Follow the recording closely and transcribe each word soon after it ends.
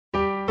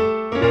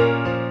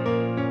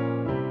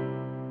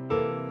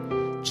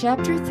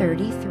Chapter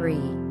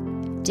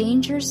 33.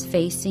 Dangers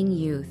Facing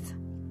Youth.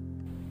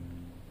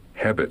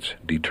 Habits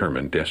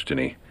determine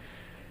destiny.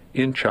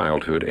 In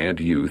childhood and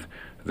youth,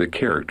 the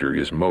character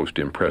is most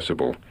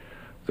impressible.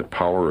 The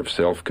power of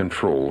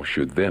self-control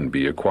should then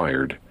be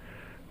acquired.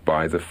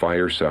 By the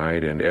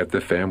fireside and at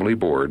the family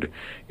board,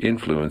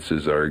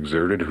 influences are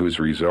exerted whose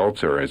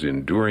results are as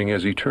enduring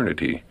as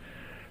eternity.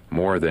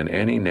 More than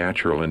any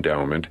natural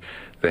endowment,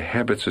 the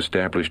habits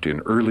established in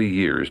early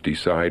years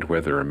decide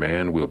whether a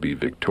man will be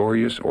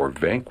victorious or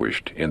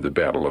vanquished in the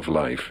battle of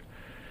life.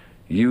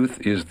 Youth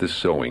is the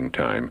sowing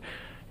time.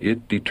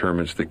 It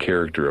determines the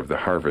character of the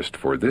harvest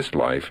for this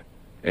life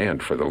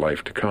and for the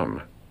life to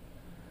come.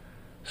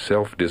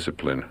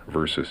 Self-discipline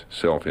versus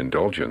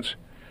self-indulgence.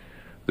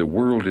 The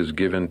world is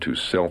given to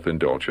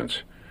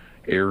self-indulgence.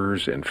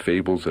 Errors and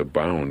fables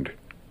abound.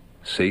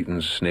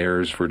 Satan's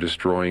snares for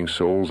destroying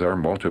souls are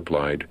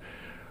multiplied.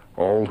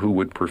 All who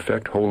would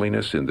perfect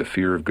holiness in the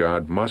fear of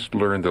God must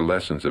learn the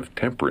lessons of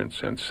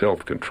temperance and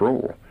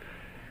self-control.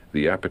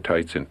 The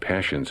appetites and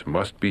passions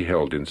must be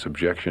held in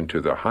subjection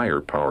to the higher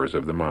powers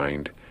of the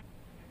mind.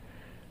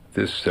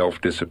 This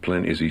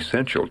self-discipline is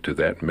essential to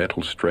that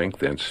mental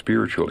strength and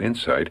spiritual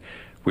insight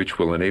which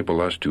will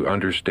enable us to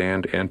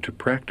understand and to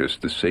practice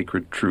the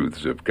sacred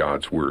truths of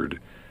God's Word.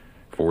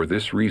 For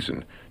this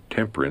reason,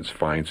 temperance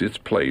finds its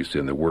place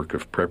in the work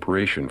of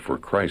preparation for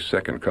Christ's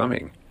second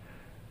coming.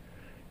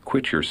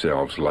 Quit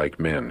yourselves like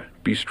men.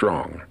 Be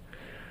strong.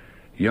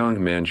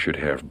 Young men should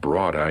have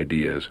broad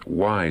ideas,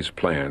 wise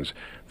plans,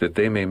 that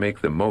they may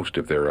make the most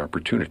of their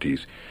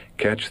opportunities,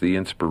 catch the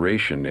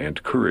inspiration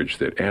and courage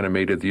that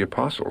animated the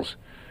apostles.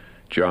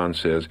 John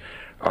says,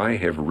 I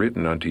have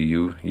written unto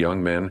you,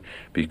 young men,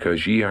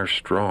 because ye are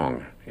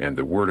strong, and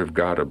the word of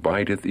God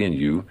abideth in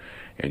you,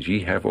 and ye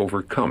have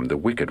overcome the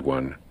wicked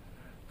one.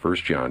 1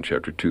 John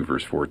chapter 2,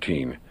 verse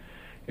 14.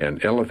 An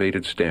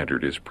elevated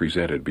standard is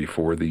presented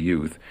before the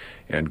youth,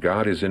 and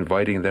God is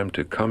inviting them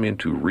to come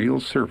into real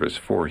service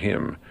for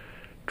Him.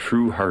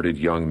 True-hearted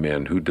young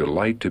men who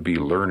delight to be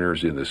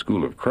learners in the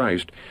school of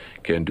Christ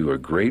can do a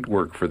great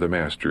work for the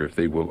Master if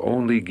they will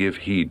only give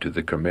heed to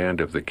the command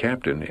of the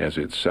captain as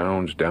it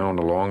sounds down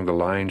along the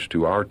lines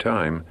to our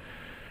time.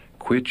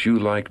 Quit you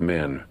like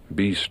men,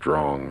 be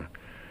strong.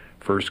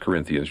 1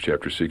 Corinthians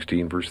chapter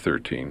 16, verse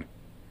 13.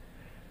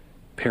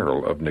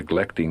 Peril of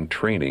neglecting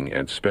training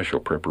and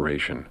special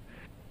preparation.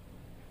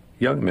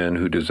 Young men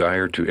who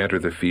desire to enter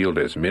the field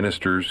as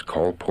ministers,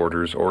 call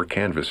porters, or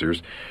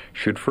canvassers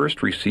should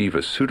first receive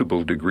a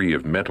suitable degree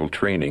of mental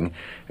training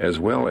as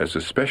well as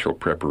a special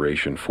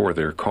preparation for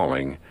their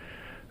calling.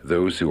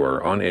 Those who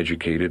are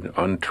uneducated,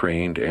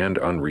 untrained, and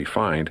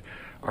unrefined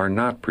are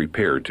not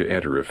prepared to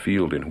enter a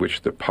field in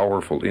which the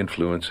powerful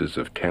influences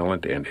of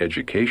talent and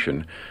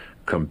education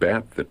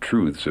combat the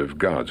truths of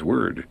God's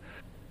Word.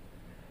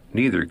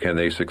 Neither can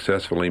they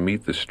successfully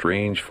meet the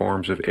strange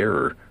forms of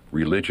error,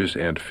 religious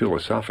and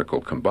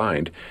philosophical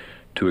combined,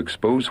 to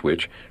expose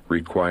which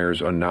requires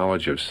a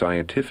knowledge of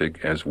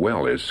scientific as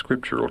well as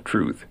scriptural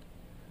truth.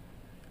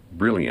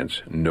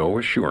 Brilliance, no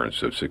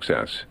assurance of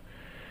success.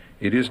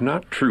 It is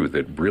not true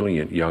that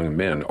brilliant young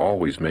men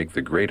always make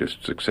the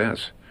greatest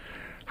success.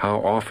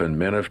 How often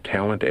men of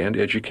talent and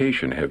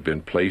education have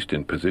been placed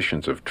in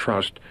positions of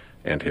trust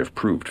and have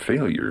proved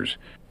failures.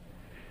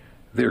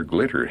 Their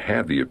glitter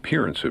had the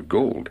appearance of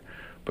gold,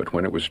 but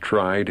when it was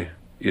tried,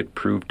 it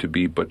proved to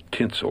be but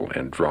tinsel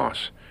and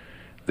dross.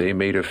 They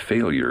made a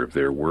failure of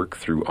their work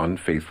through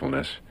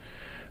unfaithfulness.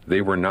 They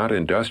were not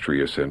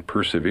industrious and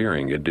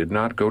persevering and did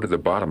not go to the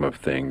bottom of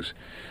things.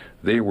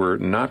 They were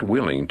not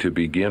willing to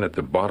begin at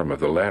the bottom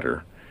of the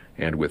ladder,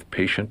 and with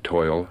patient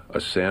toil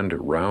ascend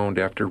round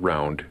after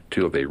round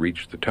till they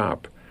reached the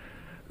top.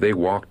 They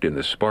walked in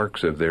the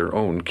sparks of their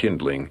own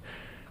kindling.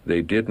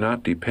 They did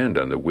not depend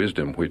on the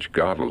wisdom which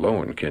God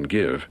alone can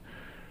give.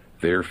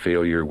 Their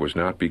failure was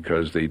not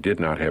because they did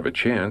not have a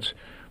chance,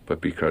 but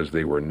because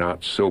they were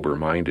not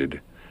sober-minded.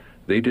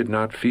 They did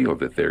not feel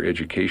that their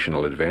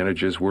educational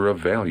advantages were of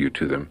value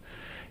to them,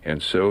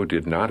 and so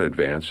did not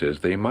advance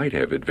as they might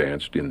have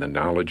advanced in the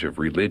knowledge of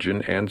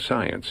religion and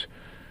science.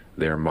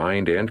 Their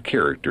mind and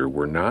character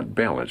were not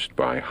balanced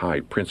by high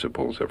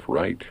principles of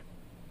right.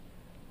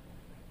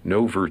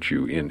 No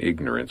virtue in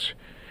ignorance.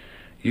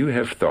 You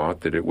have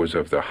thought that it was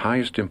of the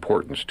highest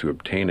importance to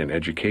obtain an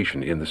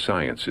education in the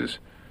sciences.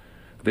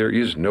 There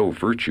is no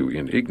virtue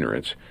in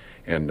ignorance,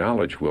 and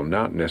knowledge will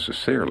not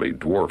necessarily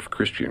dwarf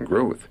Christian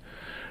growth.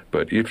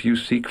 But if you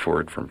seek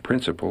for it from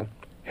principle,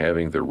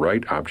 having the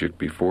right object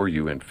before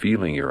you and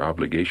feeling your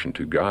obligation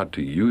to God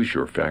to use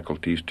your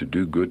faculties to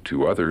do good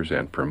to others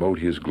and promote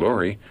His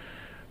glory,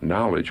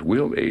 knowledge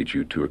will aid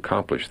you to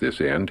accomplish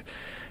this end.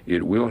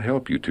 It will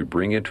help you to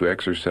bring into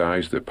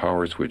exercise the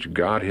powers which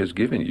God has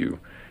given you,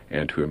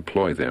 and to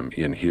employ them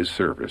in His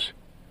service.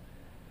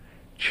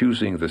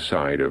 Choosing the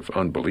side of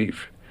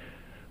unbelief.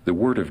 The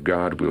Word of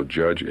God will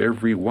judge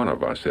every one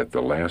of us at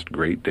the last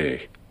great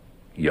day.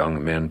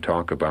 Young men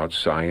talk about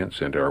science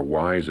and are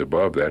wise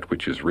above that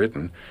which is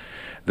written.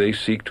 They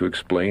seek to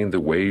explain the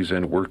ways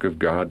and work of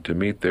God to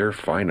meet their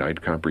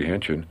finite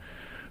comprehension.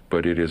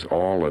 but it is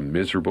all a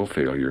miserable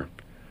failure.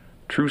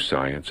 True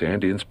science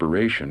and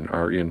inspiration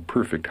are in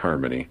perfect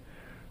harmony.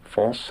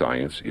 False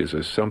science is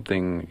a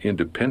something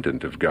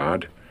independent of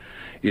God.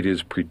 It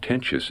is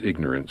pretentious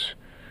ignorance.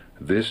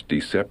 This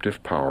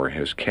deceptive power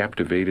has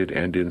captivated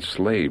and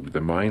enslaved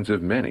the minds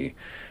of many,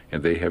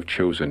 and they have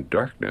chosen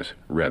darkness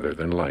rather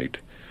than light.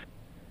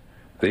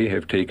 They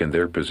have taken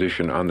their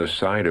position on the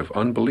side of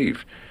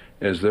unbelief,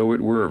 as though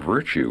it were a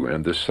virtue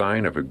and the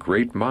sign of a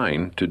great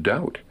mind to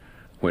doubt,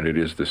 when it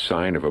is the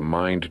sign of a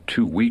mind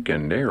too weak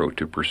and narrow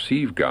to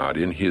perceive God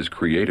in His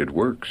created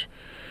works.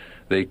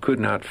 They could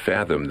not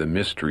fathom the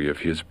mystery of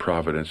His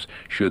providence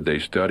should they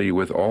study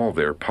with all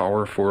their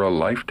power for a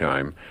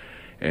lifetime,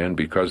 and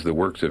because the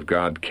works of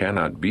God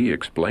cannot be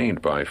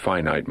explained by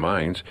finite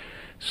minds,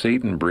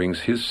 Satan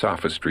brings his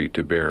sophistry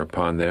to bear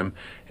upon them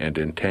and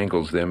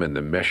entangles them in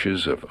the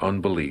meshes of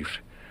unbelief.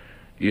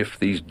 If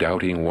these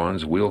doubting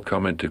ones will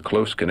come into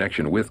close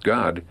connection with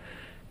God,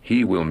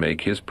 He will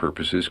make His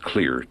purposes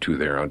clear to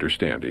their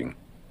understanding.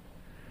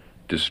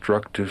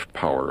 Destructive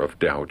power of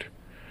doubt.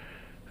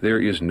 There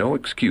is no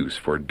excuse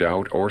for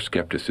doubt or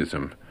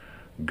skepticism.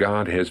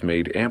 God has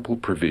made ample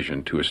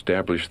provision to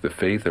establish the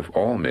faith of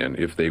all men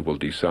if they will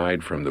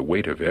decide from the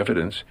weight of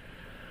evidence.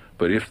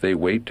 But if they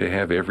wait to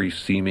have every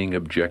seeming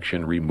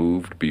objection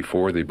removed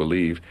before they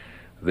believe,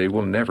 they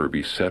will never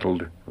be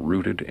settled,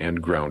 rooted,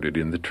 and grounded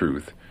in the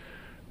truth.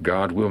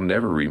 God will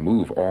never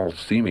remove all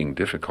seeming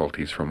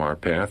difficulties from our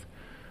path.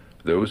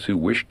 Those who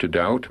wish to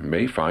doubt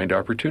may find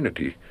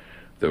opportunity.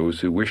 Those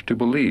who wish to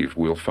believe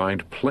will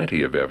find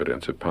plenty of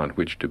evidence upon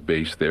which to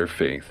base their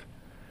faith.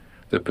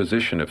 The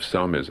position of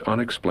some is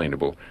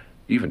unexplainable,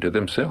 even to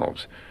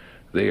themselves.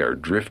 They are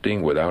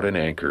drifting without an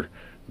anchor,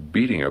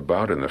 beating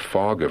about in the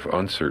fog of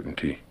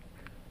uncertainty.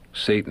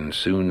 Satan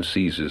soon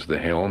seizes the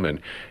helm and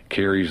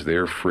carries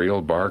their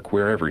frail bark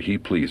wherever he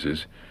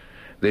pleases.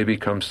 They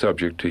become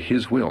subject to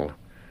his will.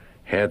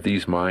 Had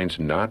these minds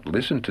not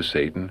listened to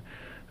Satan,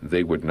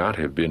 they would not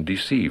have been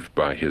deceived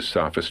by his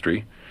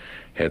sophistry.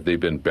 Had they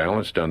been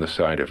balanced on the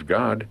side of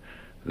God,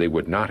 they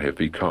would not have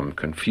become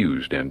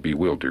confused and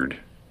bewildered.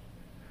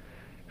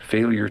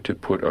 Failure to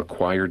put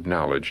acquired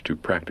knowledge to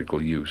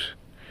practical use.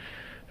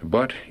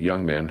 But,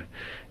 young men,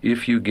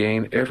 if you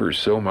gain ever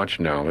so much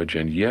knowledge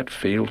and yet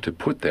fail to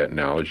put that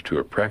knowledge to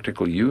a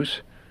practical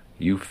use,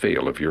 you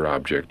fail of your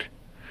object.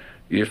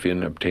 If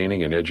in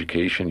obtaining an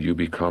education you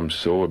become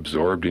so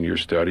absorbed in your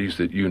studies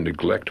that you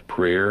neglect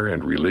prayer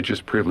and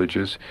religious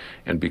privileges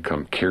and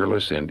become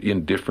careless and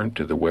indifferent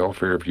to the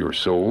welfare of your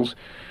souls,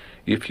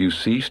 if you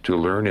cease to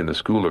learn in the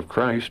school of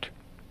Christ,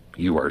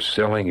 you are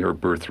selling your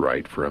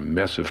birthright for a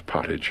mess of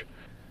pottage.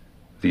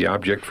 The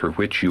object for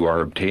which you are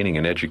obtaining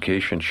an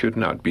education should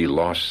not be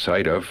lost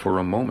sight of for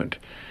a moment.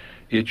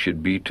 It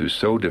should be to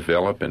so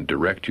develop and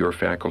direct your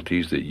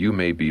faculties that you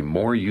may be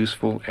more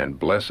useful and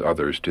bless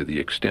others to the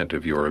extent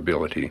of your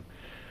ability.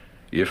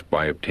 If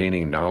by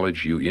obtaining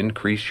knowledge you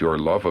increase your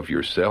love of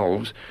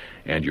yourselves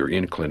and your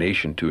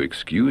inclination to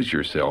excuse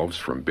yourselves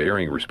from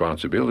bearing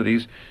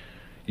responsibilities,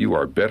 you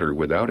are better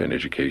without an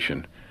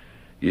education.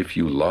 If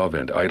you love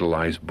and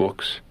idolize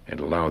books and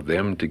allow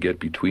them to get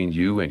between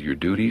you and your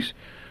duties,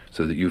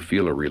 so that you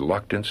feel a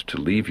reluctance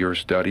to leave your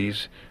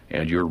studies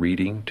and your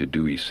reading to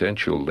do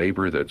essential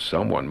labor that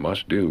someone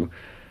must do,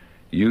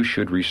 you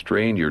should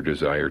restrain your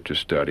desire to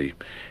study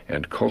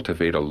and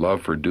cultivate a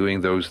love for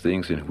doing those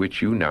things in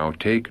which you now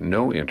take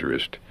no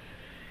interest.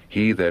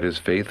 He that is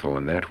faithful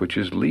in that which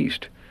is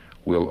least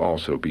will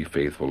also be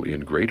faithful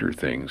in greater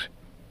things.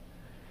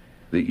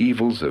 The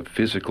evils of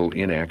physical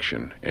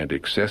inaction and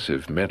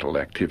excessive mental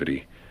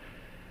activity.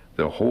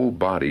 The whole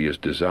body is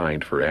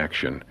designed for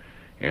action,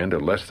 and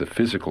unless the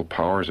physical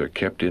powers are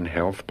kept in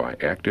health by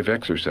active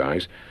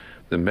exercise,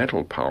 the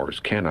mental powers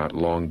cannot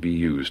long be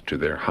used to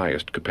their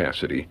highest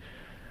capacity.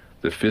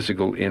 The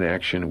physical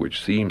inaction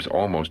which seems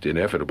almost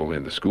inevitable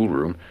in the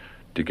schoolroom,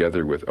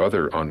 together with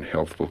other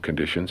unhealthful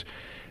conditions,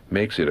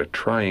 makes it a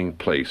trying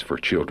place for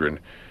children,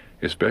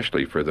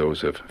 especially for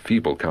those of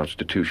feeble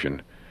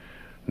constitution.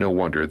 No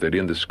wonder that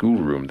in the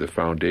schoolroom the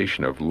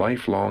foundation of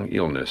lifelong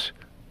illness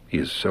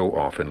is so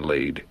often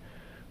laid.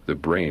 The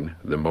brain,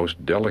 the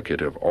most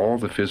delicate of all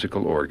the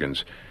physical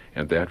organs,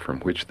 and that from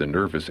which the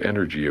nervous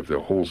energy of the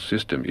whole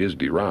system is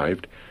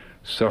derived,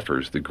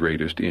 suffers the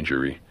greatest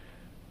injury.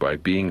 By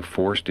being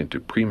forced into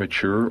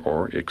premature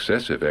or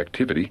excessive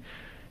activity,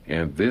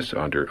 and this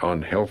under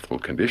unhealthful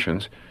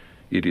conditions,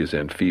 it is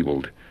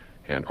enfeebled,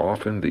 and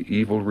often the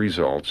evil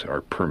results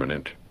are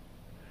permanent.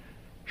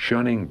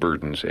 Shunning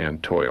burdens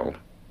and toil.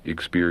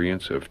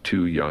 Experience of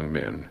 2 young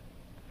men.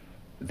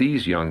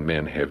 These young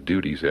men have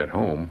duties at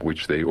home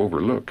which they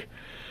overlook.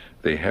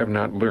 They have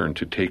not learned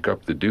to take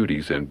up the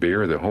duties and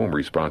bear the home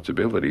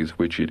responsibilities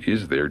which it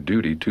is their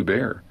duty to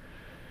bear.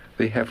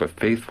 They have a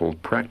faithful,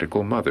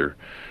 practical mother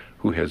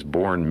who has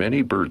borne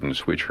many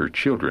burdens which her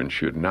children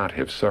should not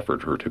have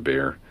suffered her to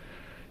bear.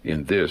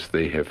 In this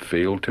they have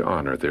failed to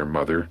honor their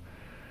mother.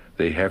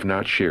 They have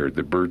not shared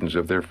the burdens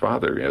of their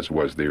father as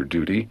was their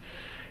duty,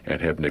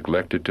 and have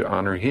neglected to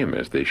honor him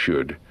as they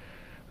should.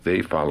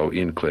 They follow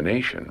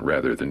inclination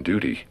rather than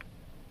duty.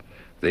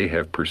 They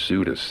have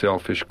pursued a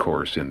selfish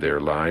course in their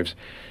lives,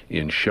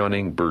 in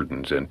shunning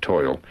burdens and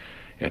toil,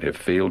 and have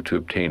failed to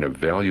obtain a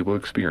valuable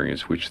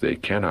experience which they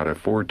cannot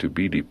afford to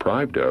be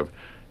deprived of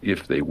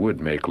if they would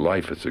make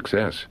life a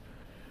success.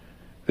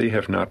 They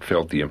have not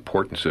felt the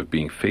importance of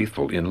being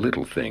faithful in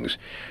little things,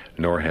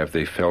 nor have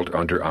they felt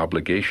under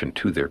obligation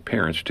to their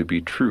parents to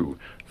be true,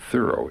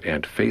 thorough,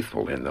 and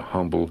faithful in the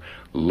humble,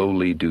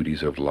 lowly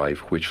duties of life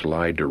which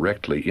lie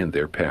directly in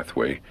their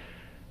pathway.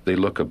 They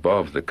look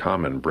above the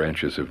common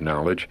branches of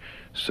knowledge,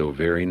 so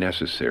very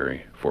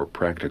necessary for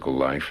practical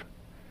life.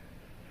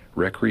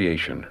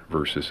 Recreation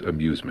versus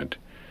amusement.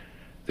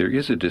 There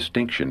is a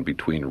distinction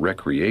between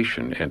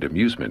recreation and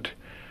amusement.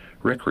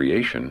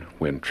 Recreation,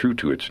 when true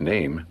to its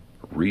name,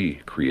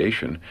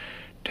 recreation,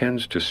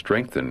 tends to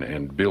strengthen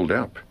and build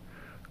up.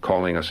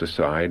 Calling us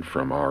aside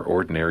from our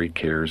ordinary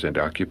cares and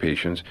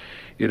occupations,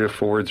 it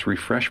affords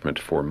refreshment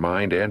for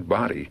mind and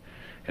body,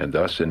 and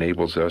thus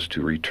enables us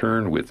to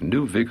return with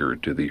new vigor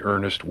to the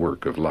earnest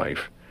work of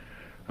life.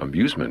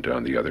 Amusement,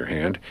 on the other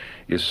hand,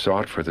 is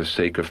sought for the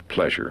sake of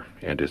pleasure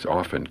and is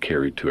often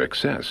carried to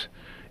excess.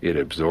 It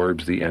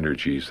absorbs the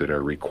energies that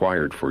are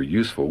required for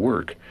useful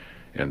work,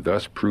 and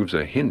thus proves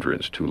a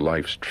hindrance to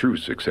life's true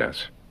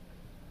success.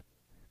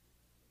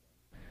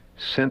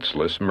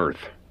 Senseless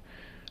mirth.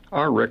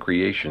 Our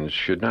recreations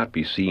should not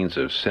be scenes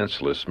of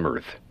senseless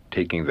mirth,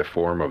 taking the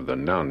form of the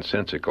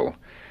nonsensical.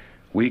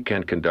 We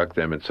can conduct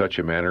them in such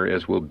a manner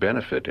as will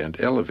benefit and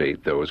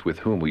elevate those with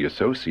whom we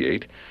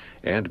associate,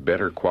 and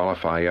better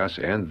qualify us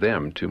and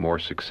them to more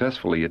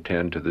successfully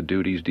attend to the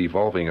duties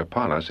devolving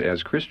upon us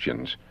as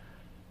Christians.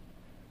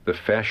 The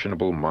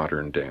fashionable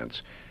modern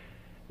dance.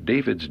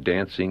 David's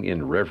dancing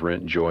in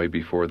reverent joy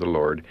before the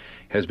Lord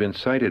has been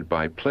cited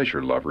by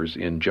pleasure lovers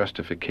in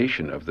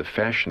justification of the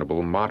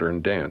fashionable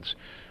modern dance,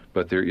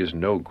 but there is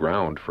no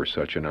ground for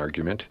such an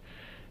argument.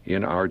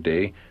 In our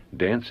day,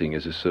 dancing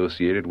is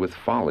associated with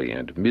folly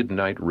and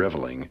midnight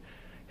reveling.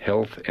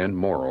 Health and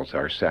morals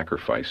are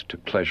sacrificed to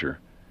pleasure.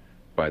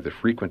 By the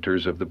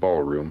frequenters of the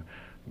ballroom,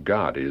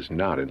 God is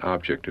not an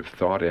object of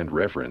thought and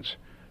reverence.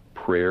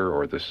 Prayer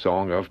or the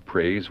song of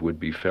praise would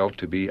be felt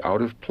to be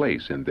out of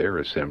place in their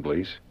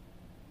assemblies.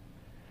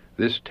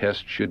 This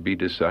test should be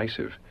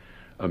decisive.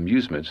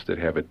 Amusements that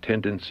have a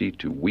tendency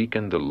to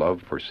weaken the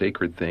love for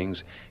sacred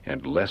things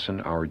and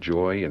lessen our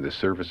joy in the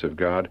service of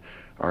God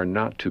are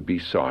not to be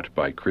sought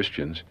by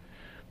Christians.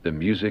 The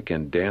music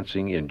and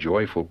dancing in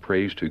joyful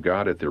praise to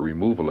God at the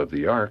removal of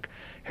the ark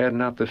had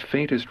not the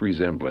faintest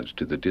resemblance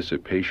to the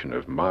dissipation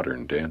of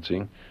modern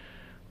dancing.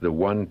 The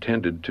one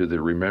tended to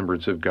the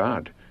remembrance of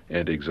God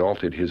and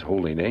exalted his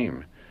holy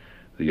name.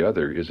 The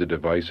other is a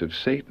device of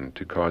Satan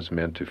to cause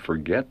men to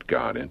forget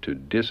God and to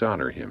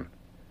dishonor him.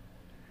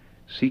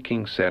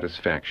 Seeking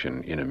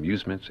satisfaction in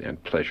amusements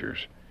and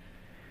pleasures.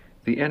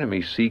 The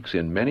enemy seeks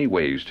in many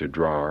ways to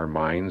draw our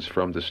minds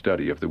from the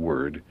study of the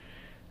Word.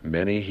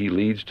 Many he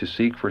leads to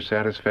seek for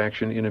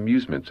satisfaction in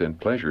amusements and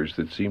pleasures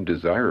that seem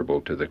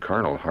desirable to the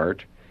carnal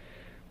heart.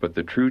 But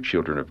the true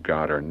children of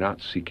God are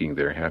not seeking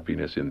their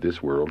happiness in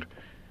this world.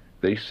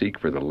 They seek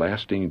for the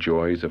lasting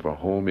joys of a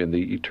home in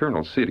the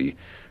eternal city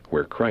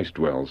where Christ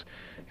dwells,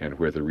 and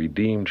where the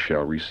redeemed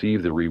shall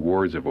receive the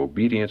rewards of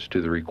obedience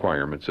to the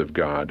requirements of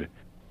God.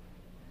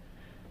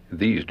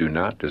 These do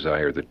not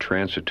desire the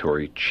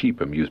transitory, cheap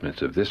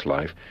amusements of this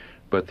life,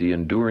 but the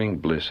enduring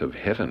bliss of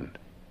heaven.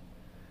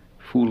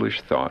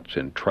 Foolish thoughts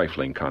and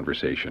trifling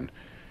conversation.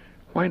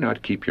 Why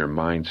not keep your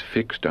minds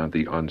fixed on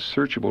the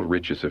unsearchable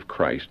riches of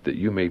Christ, that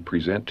you may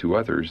present to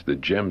others the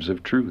gems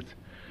of truth?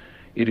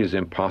 It is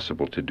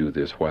impossible to do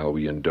this while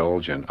we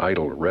indulge an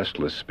idle,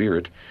 restless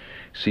spirit,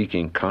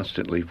 seeking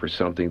constantly for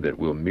something that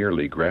will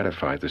merely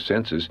gratify the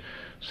senses,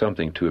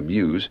 something to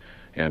amuse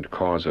and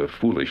cause a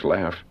foolish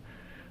laugh.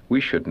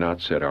 We should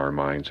not set our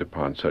minds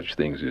upon such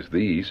things as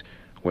these,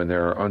 when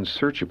there are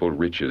unsearchable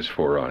riches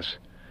for us.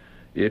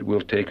 It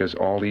will take us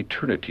all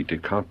eternity to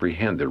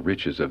comprehend the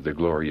riches of the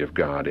glory of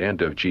God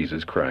and of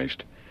Jesus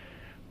Christ.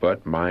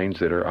 But minds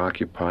that are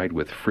occupied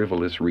with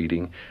frivolous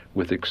reading,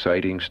 with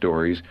exciting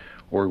stories,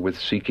 or with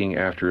seeking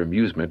after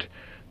amusement,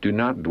 do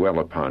not dwell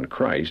upon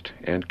Christ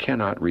and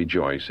cannot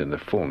rejoice in the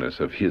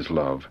fullness of his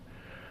love.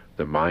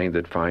 The mind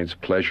that finds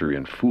pleasure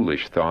in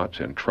foolish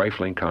thoughts and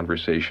trifling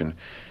conversation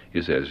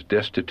is as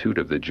destitute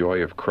of the joy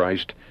of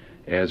Christ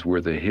as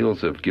were the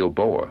hills of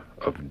Gilboa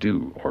of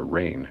dew or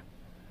rain.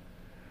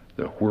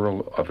 The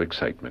whirl of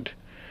excitement.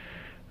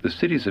 The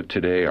cities of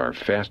today are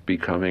fast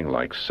becoming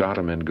like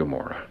Sodom and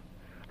Gomorrah.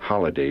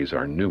 Holidays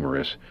are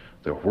numerous.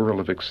 The whirl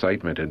of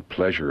excitement and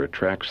pleasure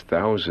attracts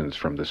thousands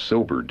from the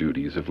sober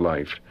duties of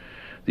life.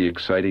 The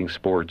exciting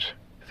sports,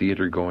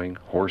 theater-going,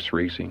 horse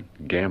racing,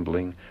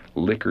 gambling,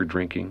 liquor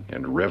drinking,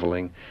 and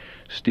reveling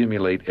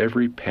stimulate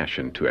every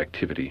passion to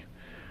activity.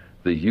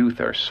 The youth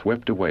are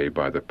swept away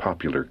by the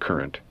popular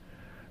current.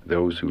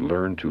 Those who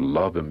learn to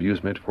love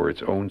amusement for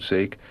its own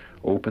sake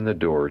open the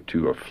door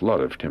to a flood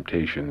of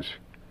temptations.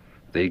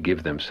 They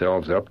give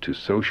themselves up to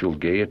social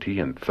gaiety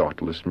and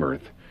thoughtless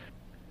mirth.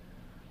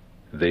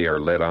 They are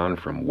led on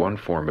from one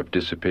form of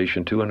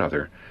dissipation to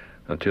another,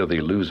 until they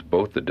lose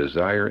both the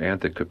desire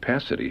and the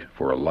capacity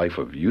for a life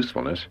of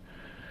usefulness.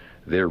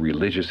 Their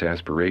religious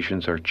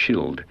aspirations are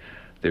chilled.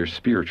 Their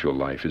spiritual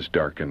life is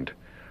darkened.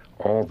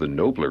 All the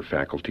nobler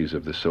faculties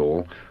of the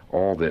soul,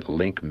 all that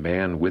link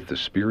man with the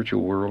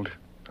spiritual world,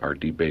 are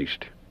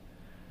debased.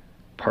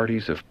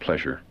 Parties of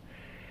pleasure.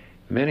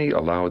 Many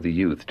allow the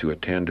youth to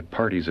attend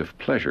parties of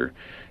pleasure,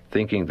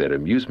 thinking that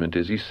amusement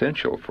is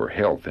essential for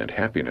health and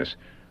happiness.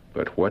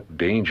 But what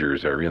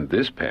dangers are in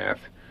this path!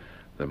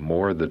 The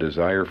more the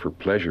desire for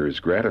pleasure is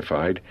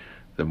gratified,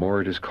 the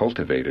more it is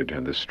cultivated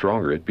and the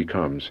stronger it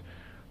becomes.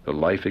 The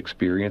life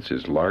experience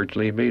is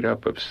largely made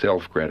up of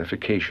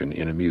self-gratification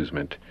in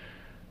amusement.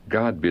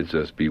 God bids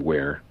us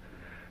beware.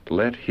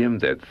 Let him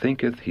that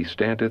thinketh he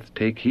standeth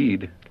take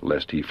heed,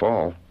 lest he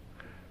fall.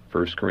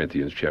 1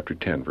 Corinthians chapter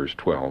 10, verse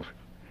 12.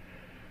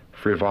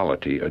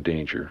 Frivolity a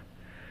danger.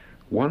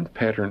 One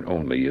pattern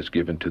only is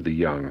given to the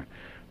young,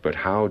 but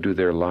how do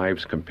their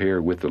lives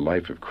compare with the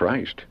life of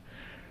Christ?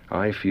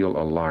 I feel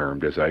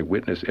alarmed as I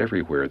witness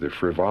everywhere the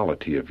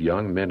frivolity of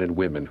young men and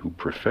women who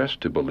profess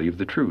to believe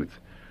the truth.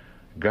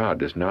 God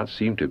does not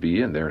seem to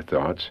be in their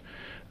thoughts.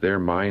 Their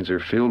minds are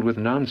filled with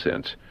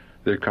nonsense.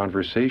 Their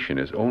conversation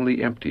is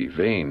only empty,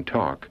 vain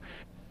talk.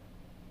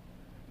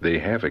 They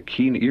have a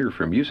keen ear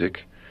for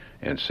music,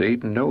 and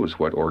Satan knows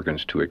what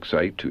organs to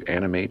excite, to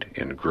animate,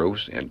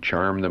 engross, and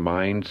charm the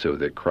mind so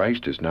that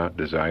Christ is not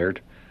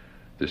desired.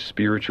 The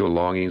spiritual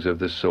longings of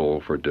the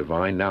soul for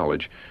divine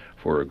knowledge,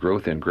 for a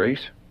growth in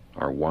grace,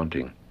 are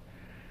wanting.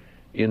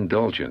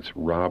 Indulgence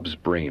robs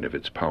brain of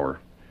its power.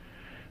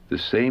 The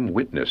same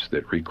witness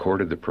that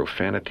recorded the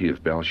profanity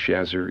of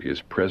Belshazzar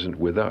is present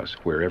with us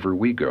wherever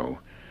we go.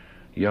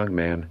 Young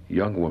man,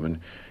 young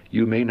woman,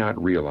 you may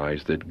not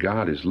realize that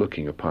God is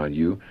looking upon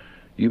you.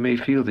 You may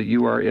feel that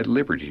you are at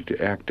liberty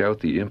to act out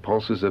the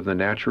impulses of the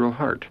natural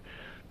heart,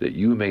 that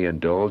you may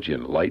indulge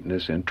in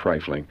lightness and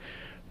trifling,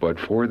 but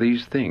for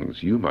these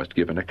things you must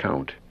give an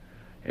account.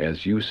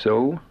 As you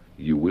sow,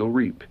 you will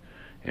reap,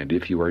 and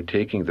if you are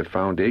taking the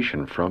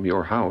foundation from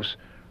your house,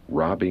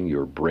 robbing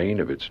your brain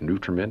of its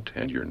nutriment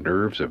and your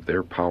nerves of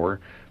their power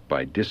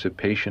by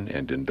dissipation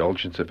and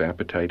indulgence of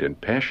appetite and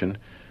passion,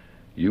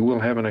 you will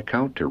have an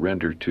account to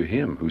render to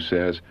him who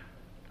says,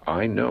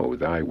 I know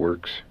thy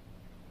works.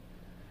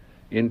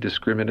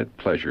 Indiscriminate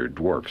pleasure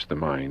dwarfs the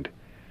mind.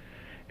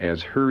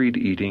 As hurried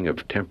eating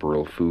of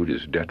temporal food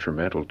is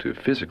detrimental to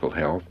physical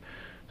health,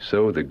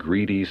 so the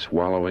greedy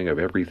swallowing of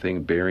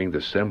everything bearing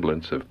the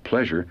semblance of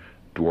pleasure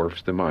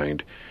dwarfs the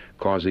mind,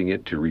 causing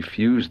it to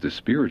refuse the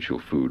spiritual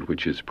food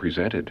which is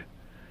presented.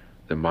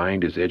 The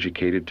mind is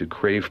educated to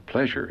crave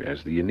pleasure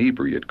as the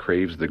inebriate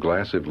craves the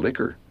glass of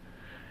liquor.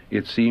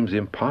 It seems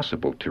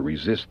impossible to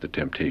resist the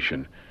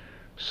temptation.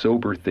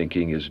 Sober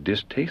thinking is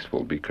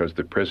distasteful because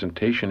the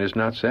presentation is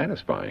not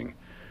satisfying.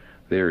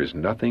 There is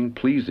nothing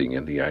pleasing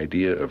in the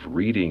idea of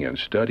reading and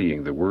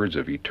studying the words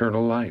of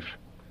eternal life.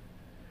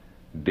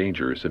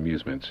 Dangerous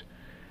amusements.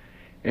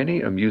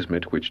 Any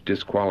amusement which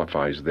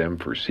disqualifies them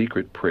for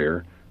secret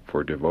prayer,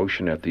 for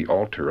devotion at the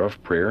altar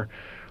of prayer,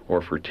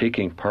 or for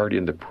taking part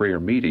in the prayer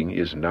meeting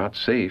is not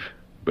safe,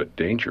 but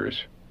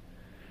dangerous.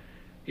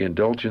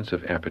 Indulgence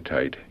of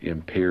appetite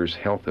impairs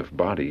health of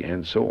body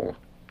and soul.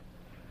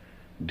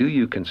 Do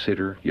you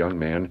consider, young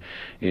man,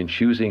 in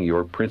choosing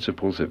your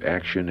principles of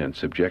action and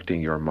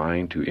subjecting your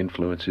mind to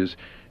influences,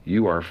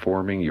 you are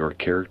forming your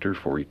character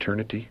for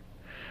eternity?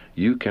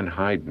 You can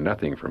hide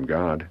nothing from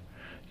God.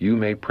 You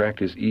may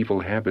practice evil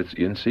habits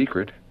in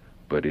secret,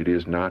 but it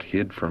is not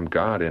hid from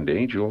God and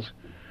angels.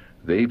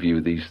 They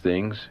view these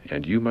things,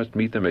 and you must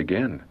meet them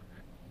again.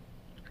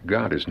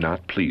 God is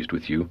not pleased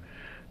with you.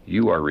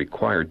 You are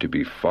required to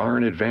be far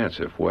in advance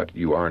of what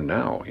you are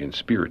now in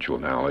spiritual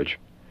knowledge.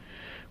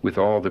 With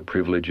all the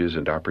privileges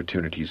and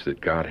opportunities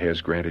that God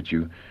has granted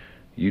you,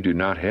 you do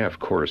not have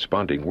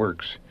corresponding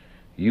works.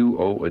 You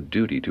owe a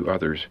duty to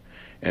others,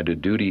 and a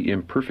duty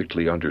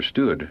imperfectly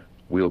understood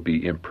will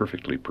be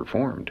imperfectly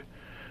performed.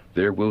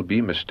 There will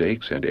be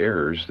mistakes and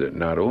errors that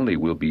not only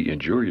will be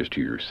injurious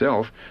to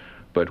yourself,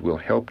 but will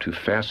help to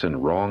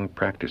fasten wrong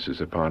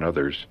practices upon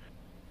others.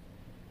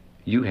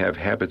 You have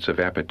habits of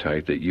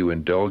appetite that you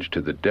indulge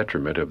to the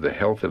detriment of the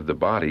health of the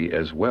body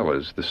as well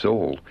as the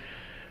soul.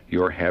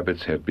 Your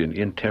habits have been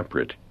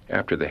intemperate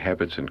after the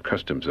habits and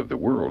customs of the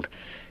world,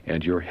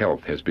 and your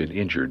health has been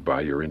injured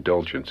by your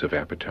indulgence of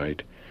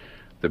appetite.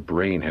 The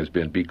brain has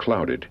been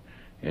beclouded,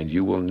 and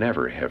you will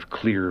never have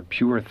clear,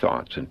 pure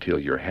thoughts until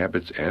your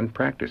habits and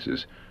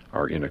practices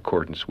are in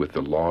accordance with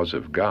the laws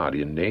of God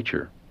in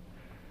nature.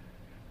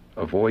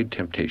 Avoid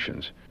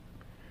temptations.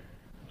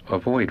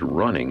 Avoid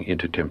running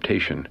into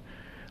temptation.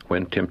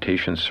 When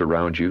temptations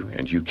surround you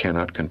and you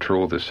cannot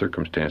control the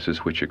circumstances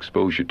which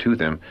expose you to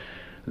them,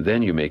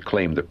 then you may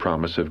claim the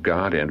promise of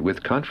God and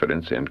with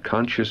confidence and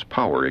conscious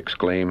power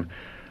exclaim,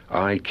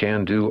 I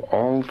can do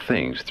all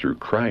things through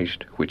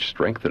Christ which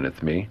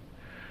strengtheneth me.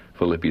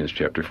 Philippians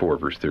chapter 4,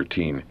 verse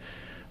 13.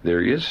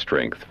 There is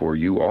strength for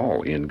you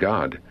all in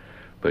God,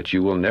 but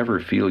you will never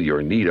feel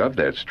your need of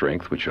that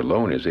strength which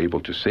alone is able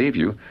to save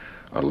you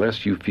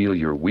unless you feel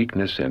your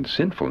weakness and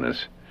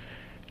sinfulness.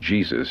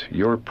 Jesus,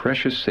 your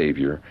precious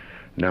Savior,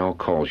 now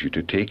calls you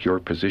to take your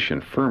position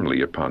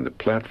firmly upon the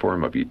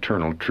platform of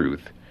eternal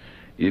truth.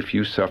 If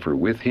you suffer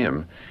with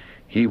him,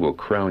 he will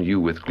crown you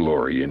with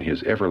glory in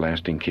his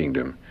everlasting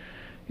kingdom.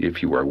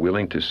 If you are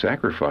willing to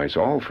sacrifice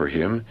all for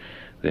him,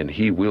 then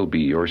he will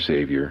be your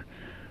Savior.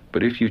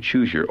 But if you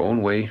choose your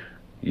own way,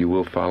 you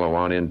will follow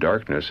on in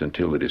darkness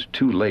until it is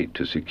too late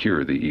to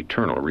secure the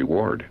eternal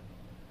reward.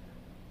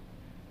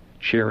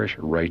 Cherish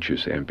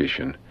righteous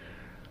ambition.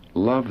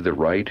 Love the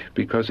right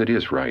because it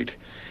is right,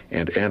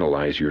 and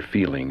analyze your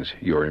feelings,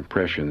 your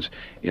impressions,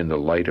 in the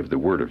light of the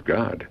Word of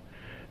God.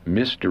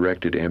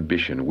 Misdirected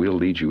ambition will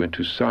lead you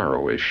into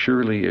sorrow as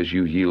surely as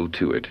you yield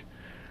to it.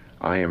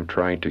 I am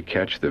trying to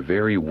catch the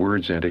very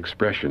words and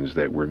expressions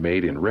that were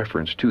made in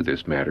reference to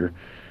this matter,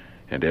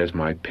 and as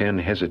my pen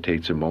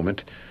hesitates a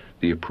moment,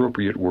 the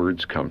appropriate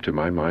words come to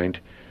my mind.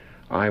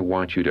 I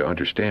want you to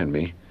understand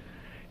me.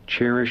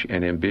 Cherish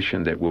an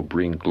ambition that will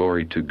bring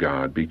glory to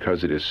God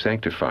because it is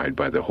sanctified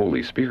by the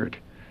Holy Spirit.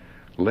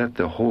 Let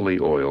the holy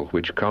oil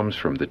which comes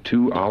from the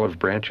 2 olive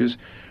branches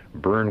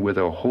burn with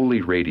a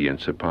holy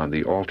radiance upon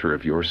the altar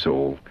of your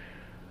soul.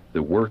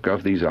 The work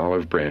of these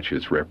olive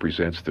branches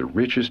represents the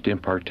richest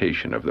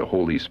impartation of the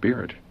Holy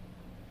Spirit.